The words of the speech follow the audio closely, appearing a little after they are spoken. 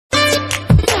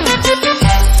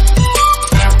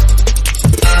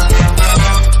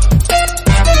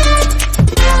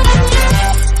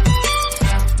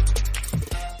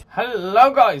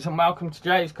Hello guys and welcome to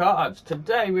Jay's Cards.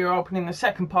 Today we are opening the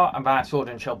second part of our Sword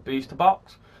and Shield booster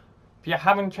box. If you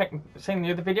haven't seen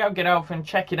the other video, get over and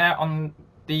check it out on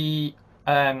the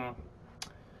other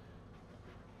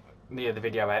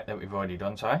video out that we've already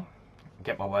done, sorry.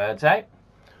 Get my words out.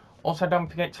 Also don't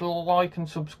forget to like and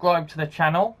subscribe to the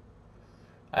channel.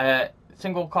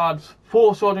 Single cards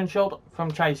for Sword and Shield from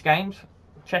Randolph Games.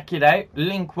 Check it out.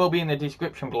 Link will be in the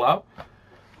description below.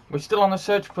 We're still on the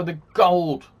search for the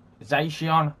gold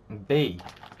Zacian B.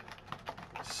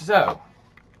 So,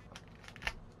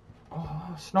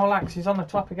 Snorlax is on the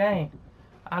top again.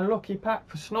 Our lucky pack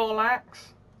for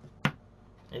Snorlax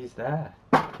is there.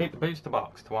 Keep the booster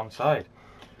box to one side.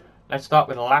 Let's start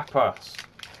with Lapras.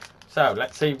 So,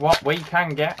 let's see what we can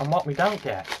get and what we don't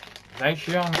get.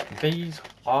 Zacian Bs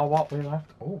are what we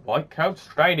left. Oh, white code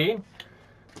straight in.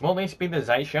 Will this be the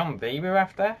Zacian B we're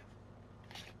after?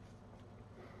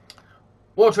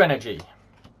 Water Energy.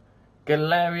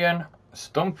 Galarian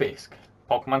Stunfisk,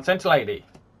 Pokemon Center Lady,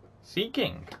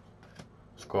 Seaking,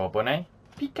 Scorbunny,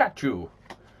 Pikachu,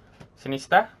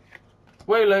 Sinister,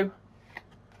 Wooloo,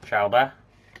 Shelder,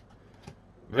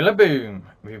 Rillaboom,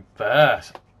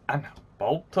 Reverse, and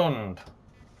Boltund.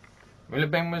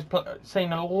 Rillaboom was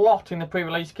seen a lot in the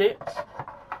pre-release kits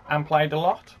and played a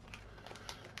lot.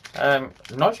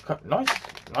 Nice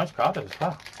card as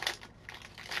well.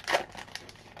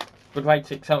 Good way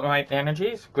to accelerate the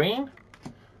energies. Green.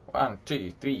 1,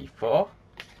 2, 3, 4.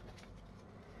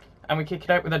 And we kick it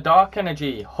out with a dark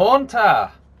energy.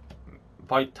 Haunter.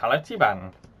 Vitality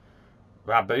Band.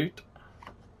 Raboot.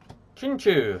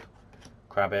 Chinchu.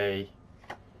 Krabby.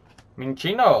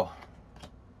 Minchino.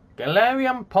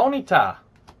 Galarian Ponyta.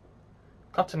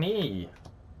 Cottonee.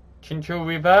 Chinchu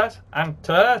Reverse. And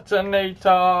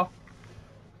Turtonator.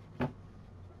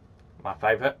 My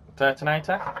favourite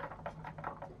Turtonator.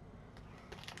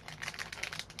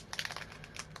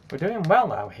 We're doing well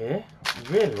now here,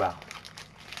 really well.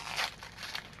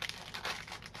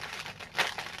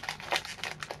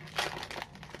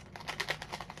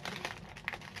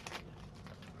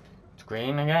 It's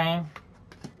green again.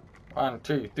 1,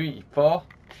 2, 3, 4.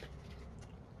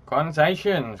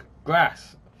 Conversations,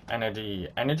 Grass, Energy,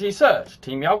 Energy Search,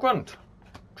 Team Yellgrunt,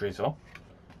 Drizzle,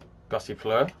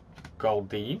 Gossifleur,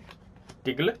 Goldeen,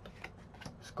 Diglett,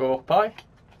 Scorpie,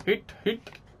 Hoot Hoot,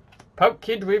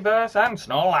 Pokekid Reverse and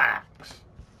Snorlax.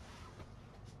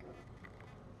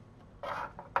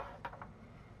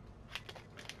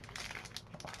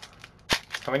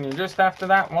 So when you're just after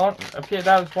that one, a few of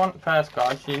those want first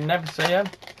cards, you never see them.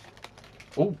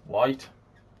 Oh, white.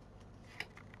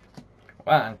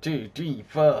 1, 2, 3,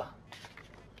 4.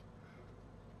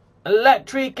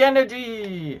 Electric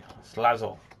Energy.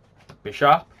 Slazzle.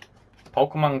 Bishop.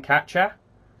 Pokemon Catcher,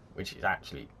 which is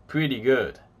actually pretty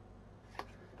good.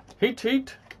 Hoot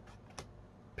Hoot,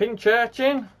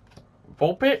 Pinchurchin,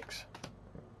 Vulpix,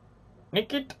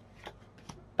 Nickit,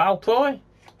 Baltoy,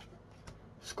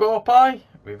 Scorpie,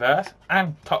 Reverse,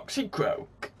 and Toxicroak.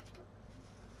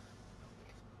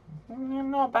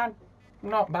 Not bad,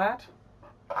 not bad.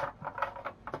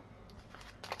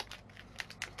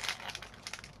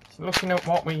 So looking at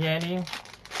what we're getting,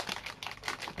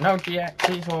 no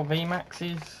GXs or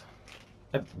VMAXs,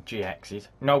 GXs,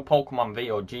 no Pokemon V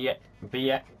or VX.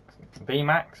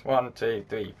 VMAX, 1, 2,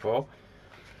 3, 4.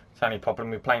 It's the only problem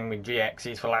with playing with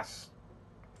GXs for the last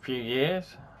few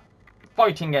years.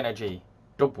 Fighting Energy,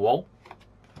 Dubwool,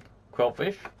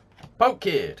 Quillfish,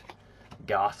 Pokekid,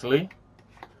 Ghastly,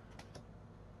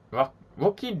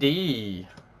 Rookie D,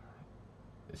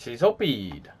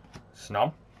 Sizzlebead,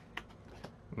 Snom,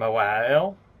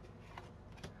 Moale,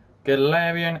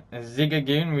 Galarian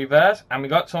Zigzagoon Reverse, and we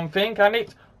got something, and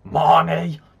it's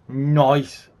Marnie.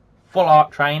 Nice. Full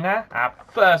Art Trainer, our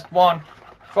first one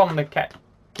from the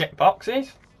kit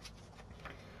boxes.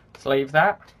 Let's leave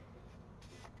that.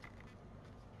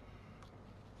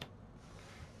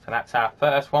 So that's our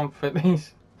first one for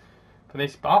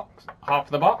this box, half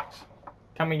of the box.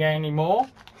 Can we get any more?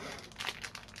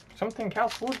 Something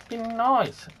else would be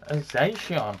nice. A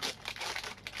Zacian.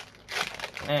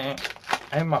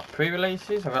 In my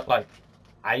pre-releases, I've got like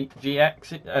 8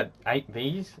 GX, 8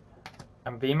 Vs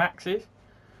and VMAXs,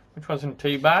 which wasn't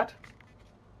too bad.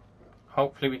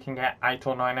 Hopefully we can get 8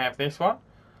 or 9 out of this one.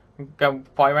 Go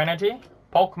Fire Energy,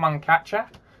 Pokemon Catcher,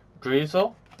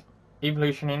 Drizzle,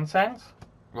 Evolution Incense,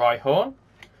 Rhyhorn,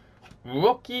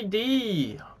 Rookie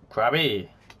D, Krabby,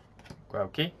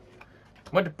 Grookey,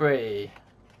 Mudbray,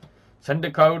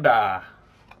 Sandakoda,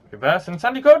 Reverse and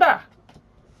Sandakoda.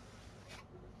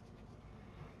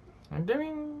 I'm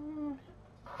doing...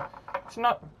 It's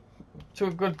not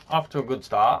off to a good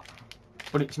start,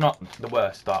 but it's not the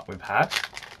worst start we've had.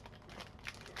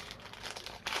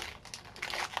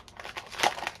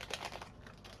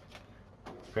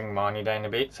 Bring Marnie down a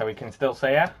bit so we can still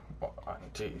see her. 1,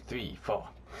 2, 3, 4.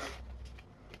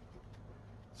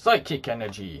 Psychic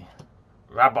Energy.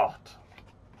 Rabot.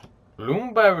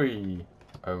 Loomberry.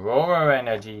 Aurora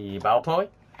Energy. Baltoy.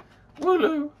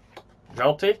 Wooloo.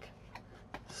 Joltik.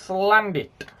 Slandit.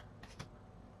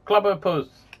 Clubberpuzz.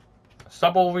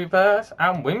 Subble Reverse.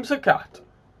 And Whimsicott.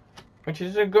 Which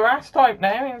is a grass type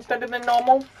now instead of the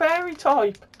normal fairy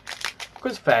type.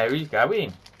 Because fairies go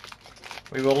in.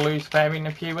 We will lose fairy in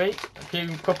a few weeks.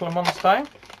 Couple of months time.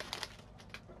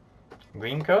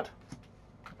 Green card.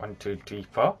 1, 2, 3,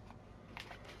 4.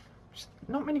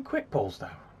 Not many quick balls though.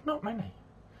 Not many.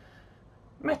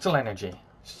 Metal Energy.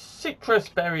 Citrus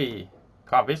Berry.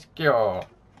 Carviscure.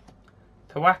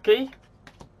 Thwackey.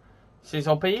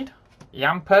 Sizzlepede.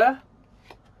 Yamper.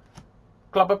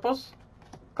 Clubberpuzz.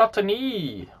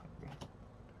 Cottony.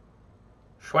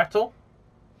 Schwettle.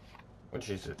 Which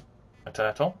is a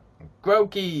turtle.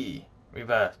 Grokey.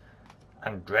 Reverse.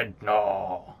 And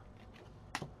Dreadnought.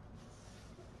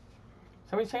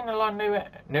 So we've seen a lot of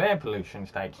new air pollution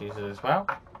stages as well.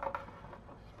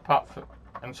 Apart from,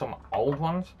 and some old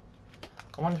ones.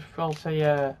 I wonder if we'll see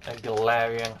a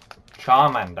Galarian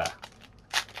Charmander.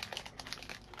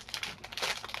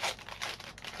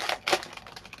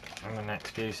 In the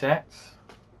next few sets.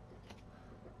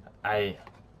 A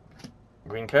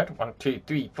green card. 1, 2,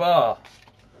 3, 4.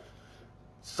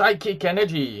 Psychic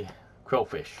Energy.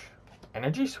 Quillfish.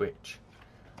 Energy Switch.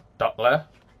 Dottler.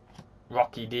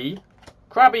 Rocky D.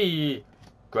 Krabby.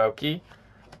 Grokey.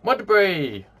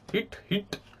 Mudbray. Hoot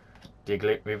Hoot.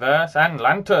 Diglett Reverse and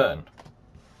Lantern.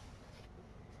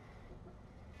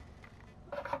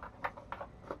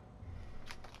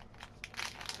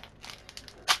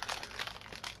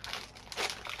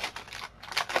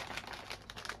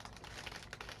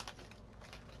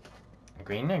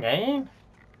 Green again.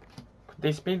 Could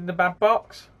this be the bad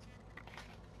box?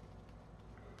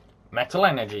 Metal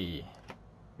Energy.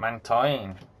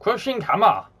 Mantine. Crushing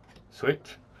Hammer.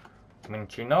 Switch.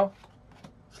 Minchino.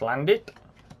 Slandit.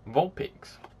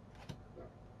 Vulpix.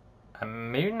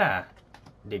 Amuna.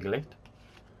 Diglett.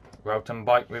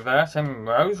 Rotom-Bite Reverse and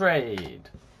Roserade.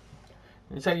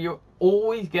 So you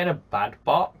always get a bad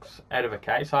box out of a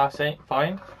case, I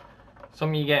find.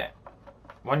 Some you get,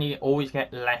 one you always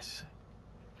get less,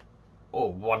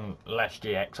 or one less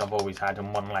GX I've always had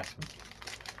and one less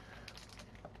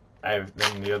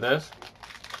than the others.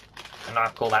 And I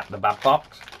call that the bad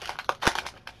box.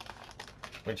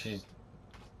 Which is,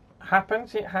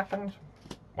 it happens.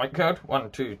 White code,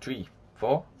 1, 2, 3,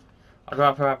 4. I'd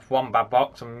rather have one bad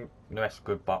box and the rest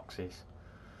good boxes.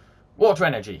 Water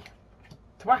Energy.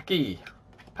 Thwackey.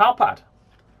 Palpad.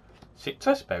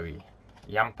 Citrus Berry.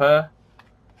 Yamper.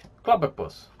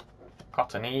 Clubberpuzz.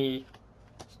 Cottony.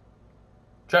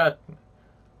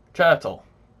 Turtle.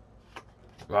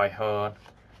 Rhyhorn.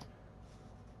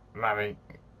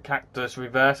 Cactus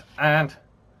Reverse and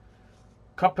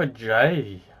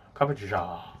Copperjay.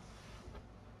 Copperjar.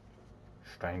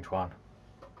 Strange one.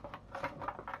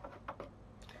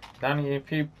 Only a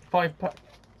few 5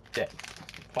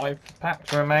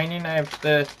 packs remaining out of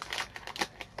the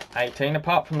 18,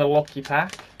 apart from the lucky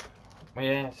pack.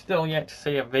 We're still yet to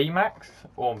see a VMAX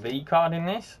or V card in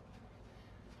this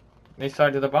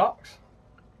side of the box.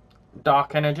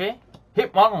 Dark Energy.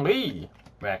 Hitmonlee.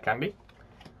 Rare Candy.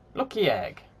 Lucky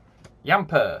Egg.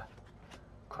 Yamper.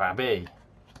 Krabby.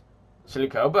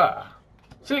 Silicobra.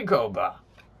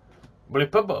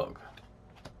 Blipperbug.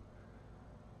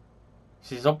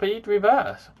 Sizzlepede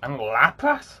Reverse and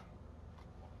Lapras.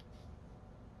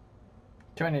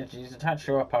 2 energies attached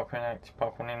to a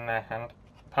Pokemon in their hand.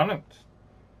 Opponents.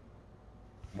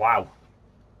 Wow.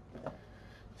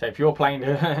 So if you're playing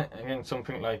against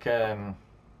something like Zacian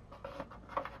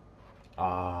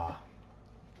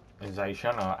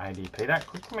or ADP, that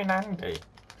could come in handy.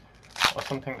 Or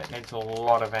something that needs a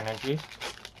lot of energy.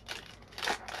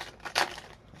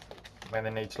 Where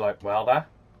they need to like Welder.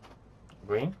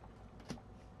 Green.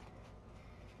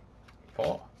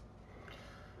 4.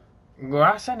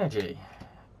 Grass Energy.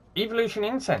 Evolution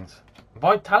Incense.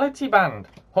 Vitality Band.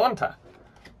 Haunter.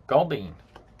 Goldeen.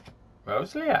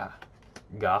 Roselia.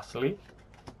 Ghastly.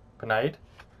 Grenade.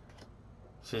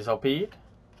 Sizzlepede.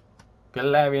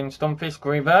 Galarian Stunfisk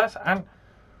Reverse and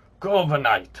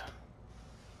Corviknight.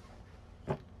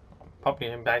 Probably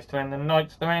in base to end the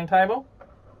Knights of the Round Table.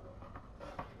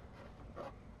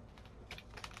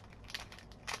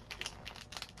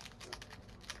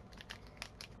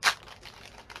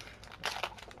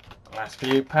 Last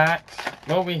few packs.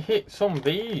 Well, we hit some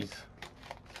V's.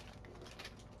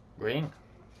 Green.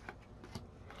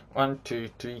 1, 2,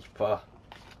 3, 4.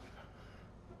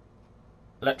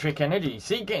 Electric Energy.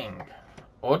 Seeking.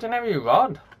 Ordinary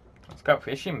Rod. Let's go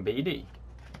fishing, BD.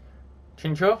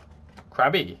 Chinchou,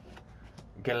 Krabby,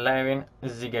 Galarian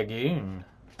Zigagoon,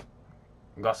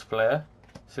 Gossifleur,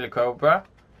 Silicobra,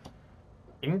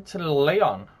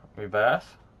 Interleon Reverse,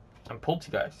 and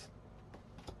Poltergeist.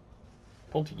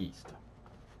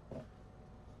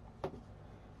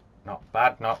 Not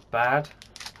bad, not bad.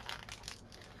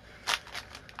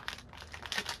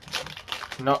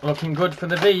 Not looking good for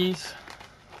the V's.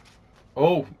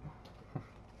 Oh,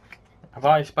 have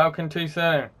I spoken too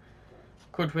soon?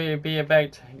 Could we be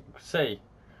about to see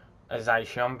a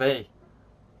Zacian V,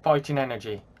 Fighting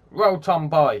Energy, Rotom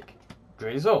Bike,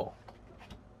 Drizzle,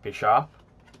 Bishop,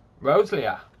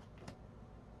 Roselia,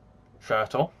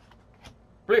 Shirtle,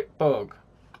 Blipbug,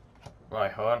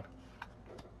 Rhyhorn,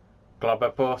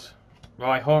 Globopus,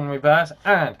 Rhyhorn Reverse,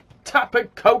 and Tapu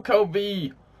Koko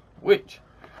V, which,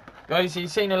 guys,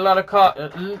 you've seen a lot of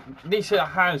this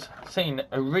has seen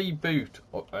a reboot,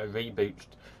 or a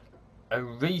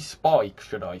respike,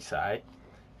 should I say,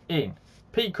 in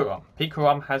Pikarom.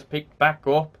 Pikarom has picked back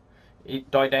up. It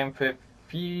died down for a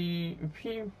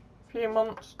few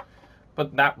months,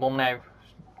 but that will now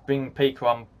bring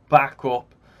Pikarom back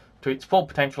up to its full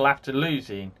potential after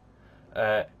losing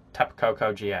Tapu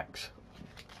Koko GX.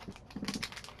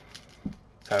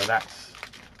 So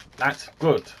that's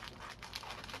good.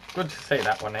 Good to see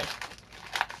that one, Nick.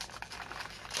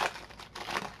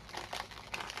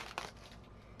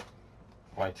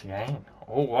 White again.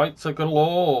 Oh, whites are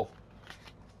galore.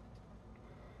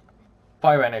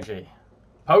 Fire Energy,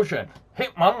 Potion,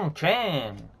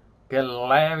 Hitmonchan,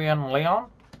 Galarian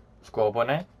Leon,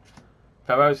 Scorbunny,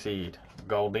 Ferroseed,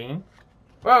 Goldeen,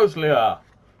 Roselia,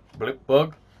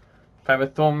 Blipbug,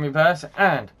 Ferrothorn Reverse,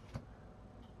 and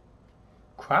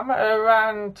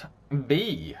Cramorant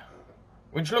V,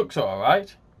 which looks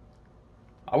alright.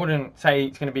 I wouldn't say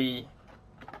it's going to be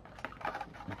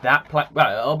that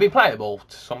well, it'll be playable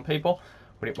to some people,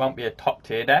 but it won't be a top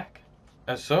tier deck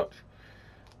as such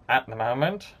at the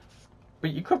moment.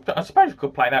 But you could, I suppose, you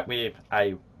could play that with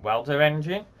a welder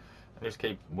engine and just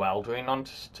keep weldering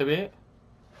onto it.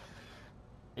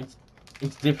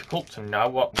 It's difficult to know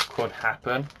what could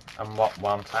happen and what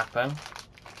won't happen.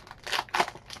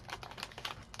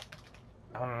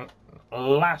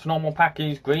 Last normal pack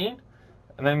is green,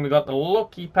 and then we got the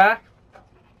lucky pack.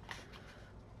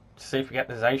 See if we get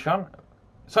the Zacian.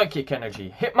 Psychic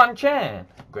Energy, Hitmonchan,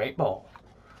 Great Ball,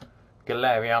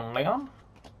 Galarian Leon,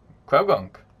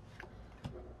 Krogunk,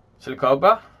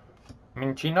 Silicobra,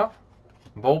 Minchino,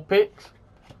 Vulpix,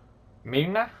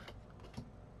 Muna,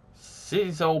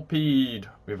 Sizzlipede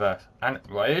Reverse, and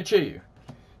Raichu.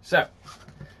 So,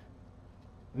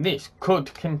 this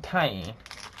could contain,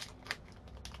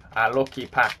 our lucky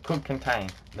pack could contain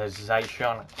the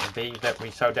Zacian V that we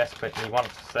so desperately want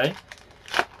to see.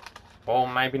 Or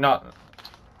maybe not.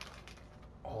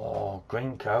 Oh,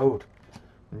 green code.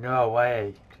 No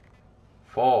way.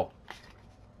 4.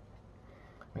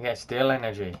 We get Steel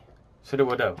Energy,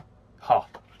 Sudowoodo, Ha,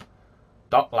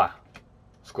 Dottler,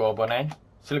 Scorbunny,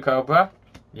 Silicobra,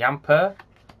 Yamper,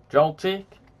 Joltik,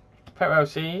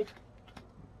 Ferroseed,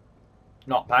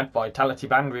 not bad, Vitality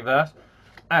Band Reverse,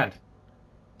 and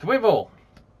Thwibble.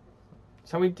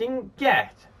 So we didn't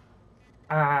get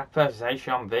our first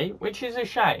Zacian V, which is a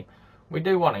shame. We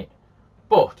do want it,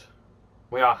 but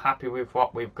we are happy with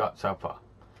what we've got so far.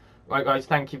 Right, guys,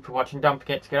 thank you for watching. Don't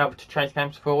forget to get over to Chase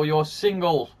Games for all your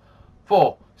singles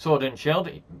for Sword and Shield.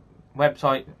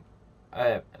 Website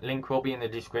link will be in the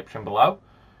description below.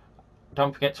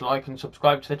 Don't forget to like and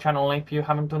subscribe to the channel if you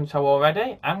haven't done so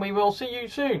already, and we will see you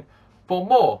soon for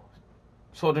more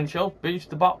Sword and Shield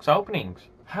booster box openings.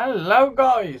 Hello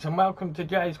guys, and welcome to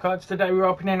Jay's Cards. Today we're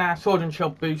opening our Sword and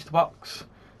Shield booster box.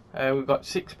 We've got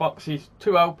 6 boxes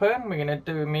to open. We're going to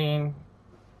do them in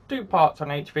 2 parts on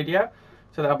each video,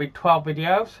 so there'll be 12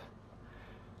 videos,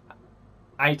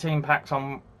 18 packs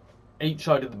on each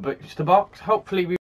side of the booster box. Hopefully we